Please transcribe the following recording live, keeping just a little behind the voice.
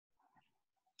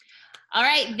All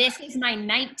right, this is my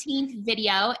 19th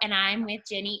video, and I'm with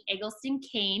Jennie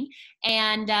Eggleston-Kane.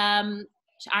 And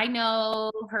I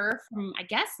know her from, I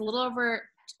guess, a little over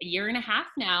a year and a half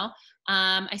now.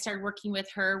 I started working with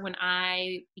her when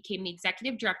I became the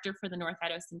executive director for the North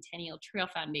Idaho Centennial Trail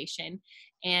Foundation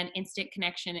and Instant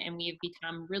Connection, and we have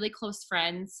become really close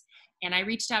friends. And I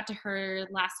reached out to her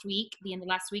last week, the end of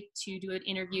last week, to do an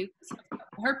interview.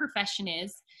 What her profession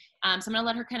is. So I'm going to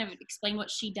let her kind of explain what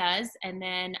she does, and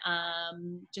then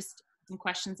just some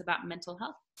questions about mental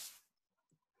health.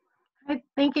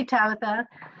 Thank you, Tabitha.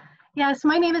 Yes,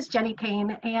 my name is Jennie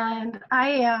Kane, and I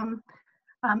am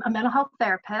a mental health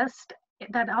therapist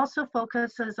that also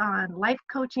focuses on life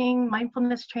coaching,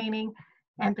 mindfulness training,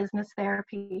 and business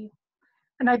therapy.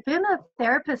 And I've been a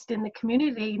therapist in the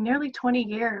community nearly 20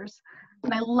 years,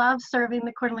 and I love serving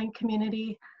the Coeur d'Alene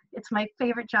community. It's my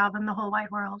favorite job in the whole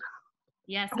wide world.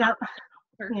 Yes. Yep.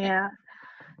 Yeah.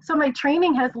 So my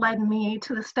training has led me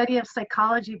to the study of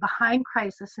psychology behind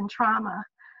crisis and trauma.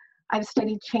 I've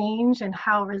studied change and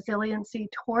how resiliency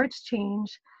towards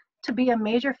change to be a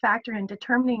major factor in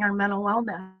determining our mental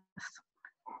wellness.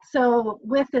 So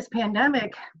with this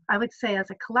pandemic, I would say as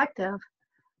a collective,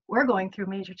 we're going through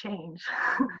major change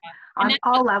on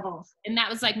all levels. And that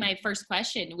was like my first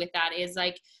question with that is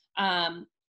like,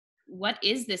 what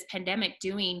is this pandemic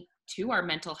doing to our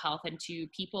mental health and to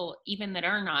people even that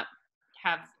are not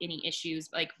have any issues?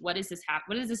 Like, what is this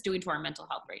doing to our mental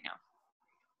health right now?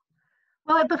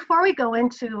 Well, before we go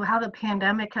into how the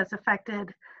pandemic has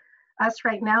affected us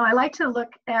right now, I like to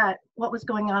look at what was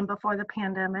going on before the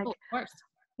pandemic. Oh, of course.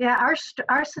 Yeah,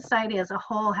 our society as a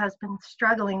whole has been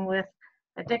struggling with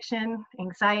addiction,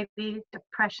 anxiety,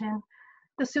 depression.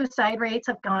 The suicide rates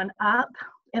have gone up.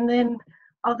 And then,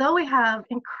 although we have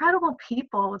incredible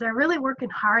people, they're really working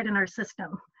hard in our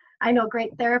system. I know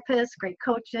great therapists, great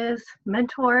coaches,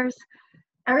 mentors,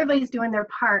 everybody's doing their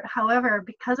part. However,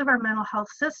 because of our mental health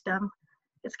system,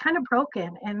 it's kind of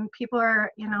broken and people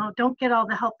are, don't get all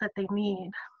the help that they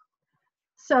need.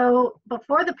 So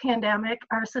before the pandemic,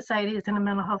 our society is in a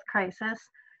mental health crisis.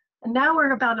 And now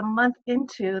we're about a month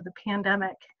into the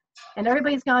pandemic and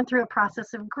everybody's gone through a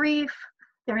process of grief.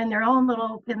 They're in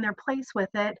their place with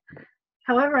it.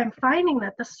 However, I'm finding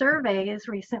that the surveys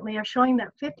recently are showing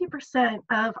that 50%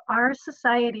 of our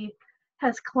society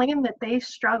has claimed that they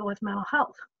struggle with mental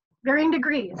health, varying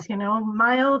degrees,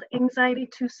 mild anxiety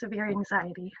to severe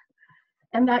anxiety.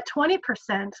 And that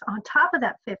 20% on top of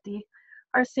that 50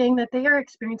 are saying that they are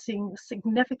experiencing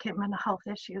significant mental health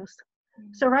issues.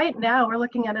 So right now we're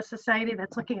looking at a society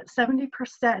that's looking at 70%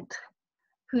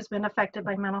 who's been affected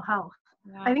by mental health.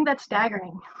 Wow. I think that's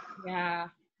staggering. Yeah.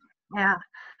 Yeah.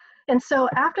 And so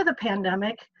after the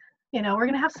pandemic, we're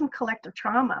going to have some collective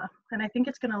trauma, and I think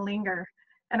it's going to linger.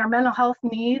 And our mental health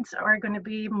needs are going to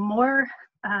be more,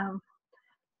 and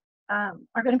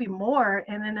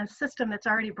in a system that's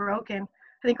already broken,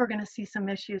 I think we're going to see some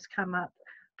issues come up.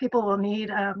 People will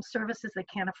need services they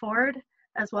can't afford,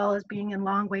 as well as being in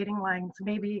long waiting lines,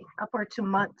 maybe upward to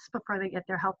months before they get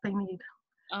their help they need.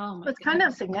 Oh my So it's kind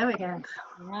of significant.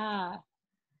 Yeah.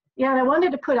 Yeah, and I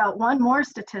wanted to put out one more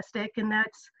statistic, and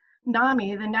that's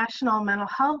NAMI, the National Mental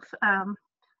Health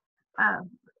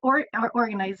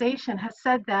organization, has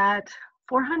said that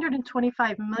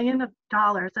 $425 million of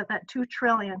that $2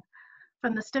 trillion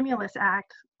from the Stimulus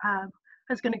Act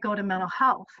is going to go to mental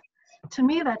health. To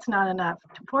me, that's not enough.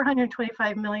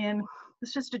 $425 million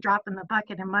is just a drop in the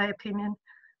bucket, in my opinion,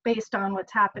 based on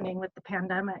what's happening with the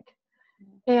pandemic.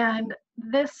 And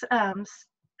this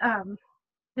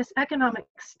economic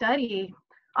study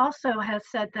also has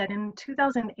said that in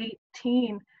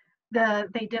 2018,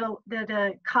 they did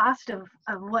a cost of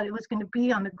what it was going to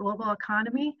be on the global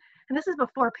economy, and this is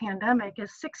before pandemic,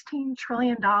 is $16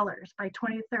 trillion by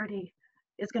 2030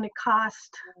 is going to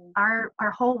cost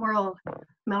our whole world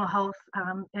mental health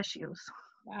issues.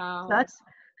 Wow. So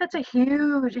that's a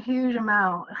huge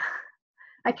amount.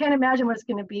 I can't imagine what it's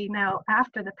going to be now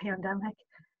after the pandemic,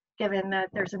 given that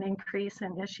there's an increase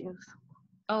in issues.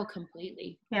 Oh,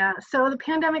 completely. Yeah, so the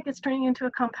pandemic is turning into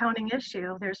a compounding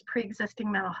issue. There's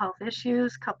pre-existing mental health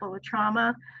issues coupled with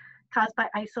trauma caused by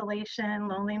isolation,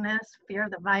 loneliness, fear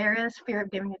of the virus, fear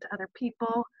of giving it to other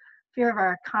people, fear of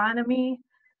our economy,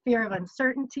 fear of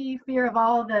uncertainty, fear of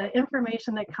all the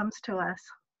information that comes to us.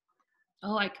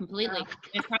 Oh, I completely.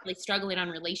 It's probably struggling on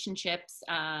relationships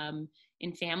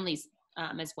in families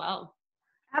as well.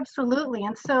 Absolutely.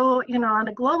 And so, on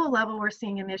a global level, we're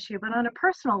seeing an issue, but on a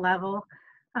personal level,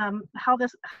 how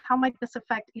might this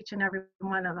affect each and every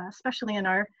one of us, especially in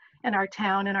our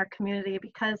town, in our community?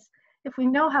 Because if we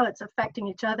know how it's affecting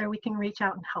each other, we can reach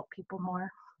out and help people more.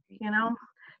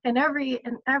 And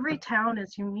every town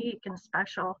is unique and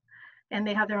special, and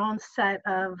they have their own set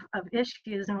of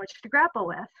issues in which to grapple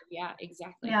with. Yeah,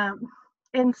 exactly. Yeah.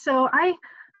 And so I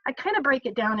kind of break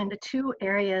it down into two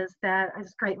areas that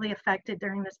is greatly affected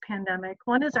during this pandemic.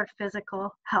 One is our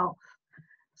physical health.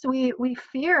 So we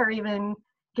fear even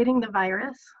getting the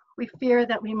virus. We fear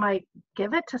that we might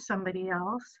give it to somebody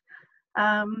else.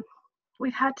 Um,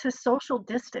 we've had to social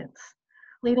distance,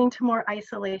 leading to more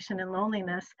isolation and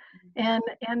loneliness. And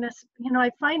this,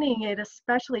 I'm finding it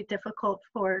especially difficult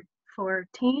for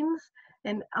teens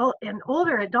and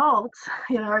older adults,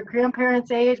 our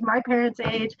grandparents' age, my parents'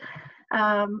 age,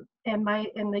 and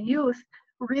the youth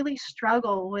really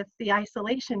struggle with the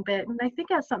isolation bit. And I think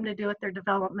it has something to do with their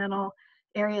developmental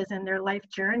areas in their life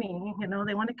journey.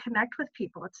 They want to connect with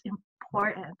people. It's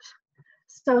important.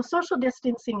 So social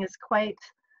distancing is quite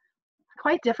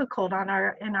difficult in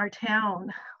our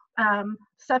town.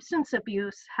 Substance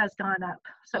abuse has gone up,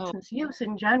 substance use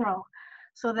in general.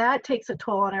 So that takes a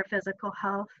toll on our physical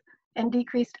health, and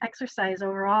decreased exercise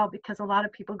overall, because a lot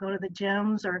of people go to the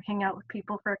gyms or hang out with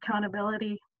people for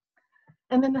accountability.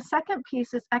 And then the second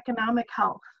piece is economic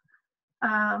health.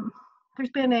 There's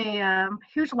been a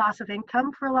huge loss of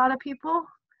income for a lot of people.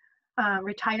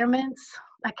 Retirements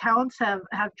accounts have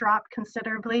dropped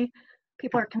considerably.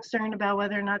 People are concerned about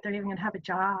whether or not they're even going to have a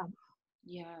job.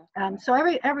 Yeah. So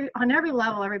on every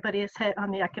level, everybody is hit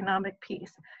on the economic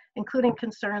piece, including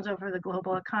concerns over the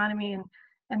global economy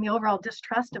and the overall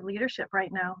distrust of leadership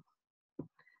right now.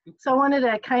 So I wanted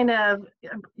to kind of,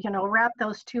 wrap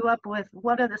those two up with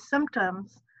what are the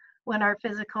symptoms when our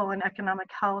physical and economic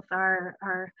health are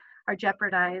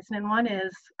jeopardized. And one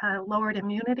is lowered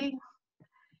immunity,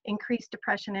 increased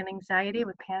depression and anxiety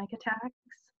with panic attacks,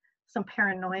 some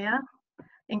paranoia,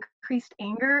 increased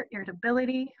anger,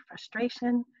 irritability,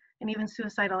 frustration, and even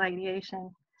suicidal ideation.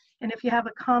 And if you have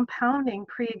a compounding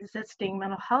pre-existing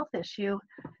mental health issue,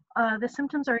 the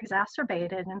symptoms are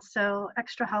exacerbated, and so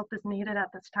extra help is needed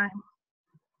at this time.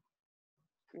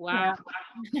 Wow.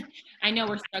 Yeah. I know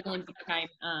we're struggling big time,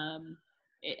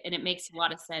 and it makes a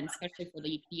lot of sense, especially for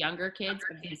the younger kids.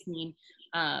 I've been seeing,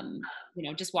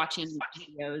 just watching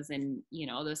videos and,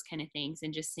 those kind of things,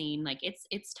 and just seeing like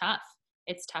it's tough.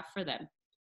 It's tough for them.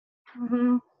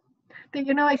 Mm-hmm.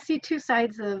 But, I see two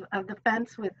sides of the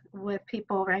fence with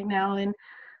people right now, and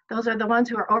those are the ones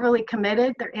who are overly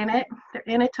committed. They're in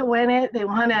it to win it. They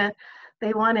want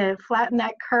to flatten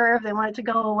that curve. They want it to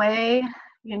go away.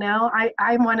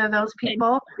 I'm one of those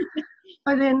people.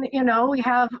 But then, we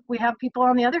have people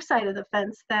on the other side of the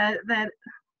fence that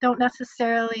don't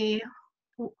necessarily,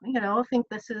 think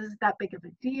this is that big of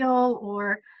a deal,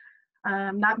 or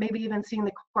not maybe even seeing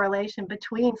the correlation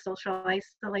between social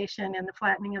isolation and the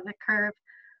flattening of the curve.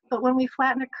 But when we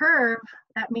flatten a curve,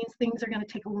 that means things are going to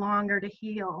take longer to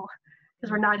heal, because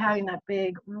we're not having that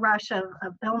big rush of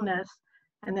illness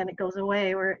and then it goes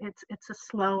away, where it's a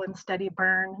slow and steady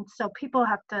burn. And so people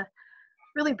have to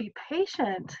really be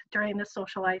patient during the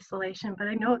social isolation, but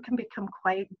I know it can become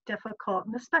quite difficult,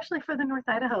 and especially for the North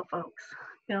Idaho folks.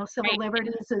 Civil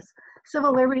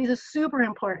liberties is super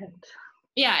important.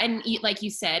 Yeah, and like you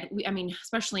said,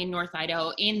 especially in North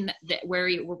Idaho, where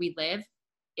we live,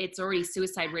 it's already,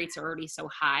 suicide rates are already so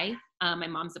high. My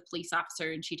mom's a police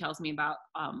officer, and she tells me about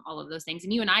all of those things.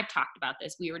 And you and I've talked about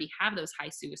this. We already have those high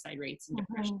suicide rates and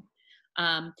depression.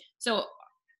 Mm-hmm. So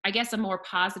I guess a more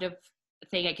positive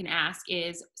thing I can ask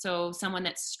is, so someone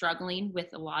that's struggling with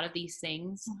a lot of these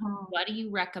things, mm-hmm. what do you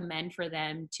recommend for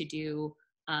them to do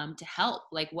to help?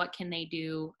 Like, what can they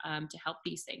do to help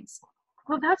these things?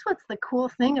 Well, that's what's the cool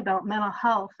thing about mental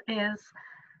health is,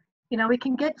 we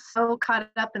can get so caught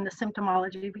up in the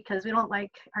symptomology because we don't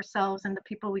like ourselves and the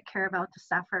people we care about to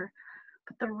suffer.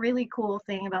 But the really cool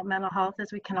thing about mental health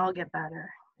is we can all get better.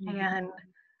 Mm-hmm.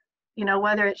 And,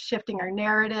 whether it's shifting our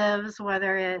narratives,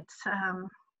 whether it's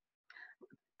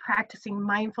practicing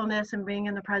mindfulness and being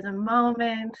in the present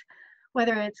moment,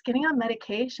 whether it's getting on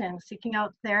medication, seeking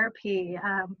out therapy,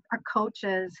 our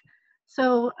coaches.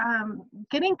 So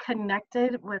getting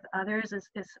connected with others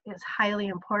is highly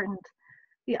important.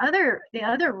 The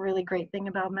other really great thing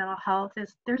about mental health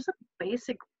is there's a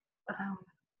basic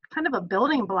kind of a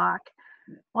building block.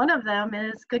 One of them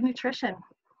is good nutrition.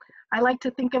 I like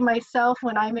to think of myself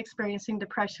when I'm experiencing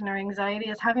depression or anxiety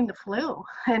as having the flu,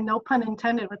 and no pun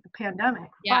intended with the pandemic.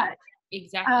 Yeah, but,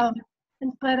 exactly.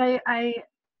 But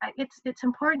it's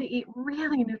important to eat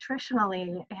really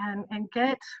nutritionally and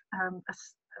get a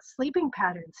sleeping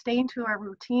pattern, stay into our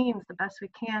routines the best we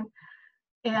can,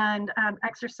 and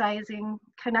exercising,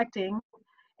 connecting.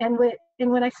 And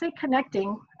when I say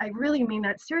connecting, I really mean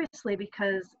that seriously,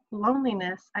 because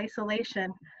loneliness,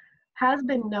 isolation has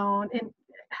been known, and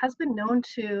has been known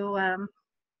to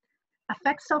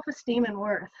affect self-esteem and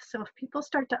worth. So if people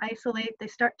start to isolate, they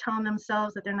start telling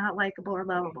themselves that they're not likable or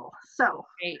lovable. So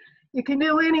Great. you can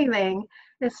do anything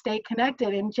to stay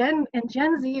connected. And Gen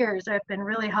Zers have been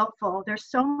really helpful. There's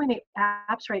so many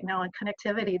apps right now on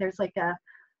connectivity. There's like I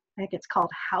think it's called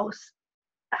a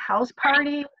house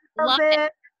party Love of it.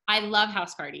 it. I love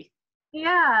House Party.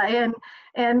 Yeah,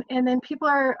 and then people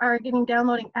are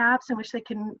downloading apps in which they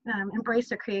can embrace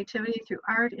their creativity through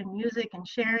art and music and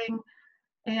sharing.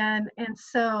 And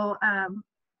so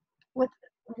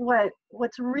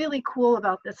what's really cool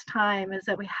about this time is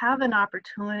that we have an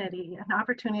opportunity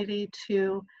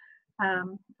to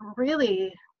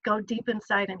really go deep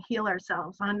inside and heal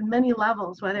ourselves on many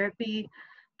levels, whether it be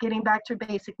getting back to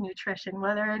basic nutrition,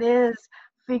 whether it is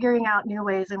figuring out new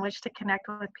ways in which to connect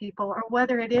with people, or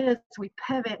whether it is we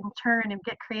pivot and turn and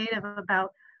get creative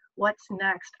about what's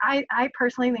next. I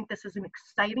personally think this is an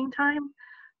exciting time,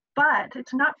 but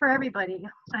it's not for everybody.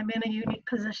 I'm in a unique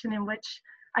position in which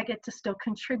I get to still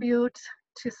contribute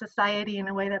to society in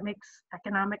a way that makes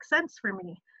economic sense for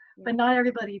me, but not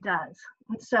everybody does.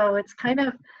 And so it's kind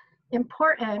of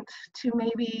important to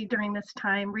maybe during this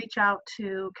time reach out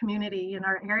to community in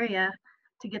our area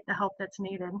to get the help that's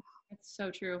needed. That's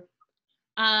so true.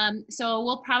 So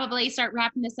we'll probably start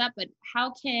wrapping this up, but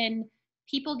how can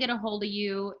people get a hold of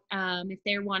you if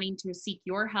they're wanting to seek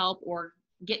your help or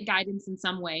get guidance in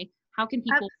some way? How can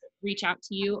people reach out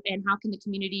to you, and how can the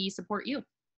community support you?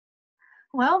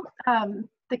 Well,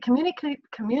 the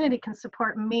community can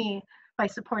support me by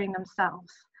supporting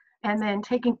themselves, and then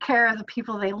taking care of the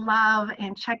people they love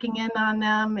and checking in on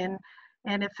them. And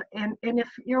if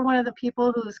you're one of the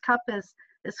people whose cup is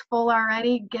full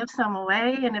already, give some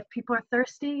away. And if people are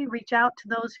thirsty, reach out to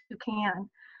those who can.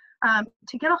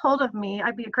 To get a hold of me,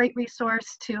 I'd be a great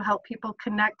resource to help people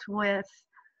connect with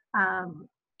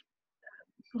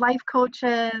life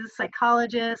coaches,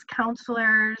 psychologists,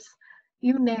 counselors,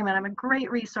 you name it. I'm a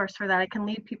great resource for that. I can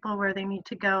lead people where they need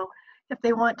to go. If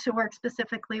they want to work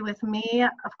specifically with me,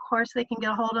 of course, they can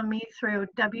get a hold of me through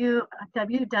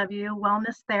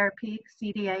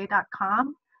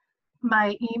www.wellnesstherapycda.com.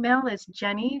 My email is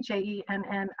Jennie, Jennie,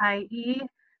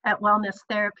 at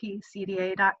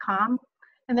wellnesstherapycda.com.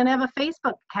 And then I have a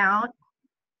Facebook account,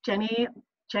 Jennie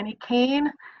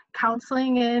Kane,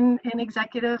 Counseling and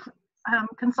Executive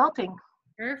Consulting.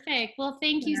 Perfect. Well,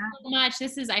 thank you so much.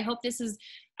 I hope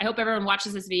everyone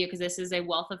watches this video, because this is a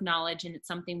wealth of knowledge, and it's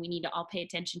something we need to all pay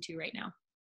attention to right now.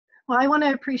 Well, I want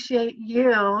to appreciate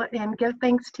you and give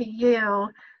thanks to you,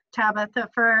 Tabitha,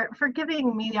 for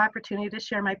giving me the opportunity to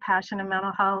share my passion in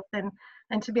mental health and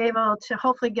to be able to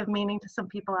hopefully give meaning to some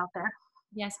people out there.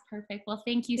 Yes, perfect. Well,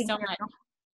 thank you so much.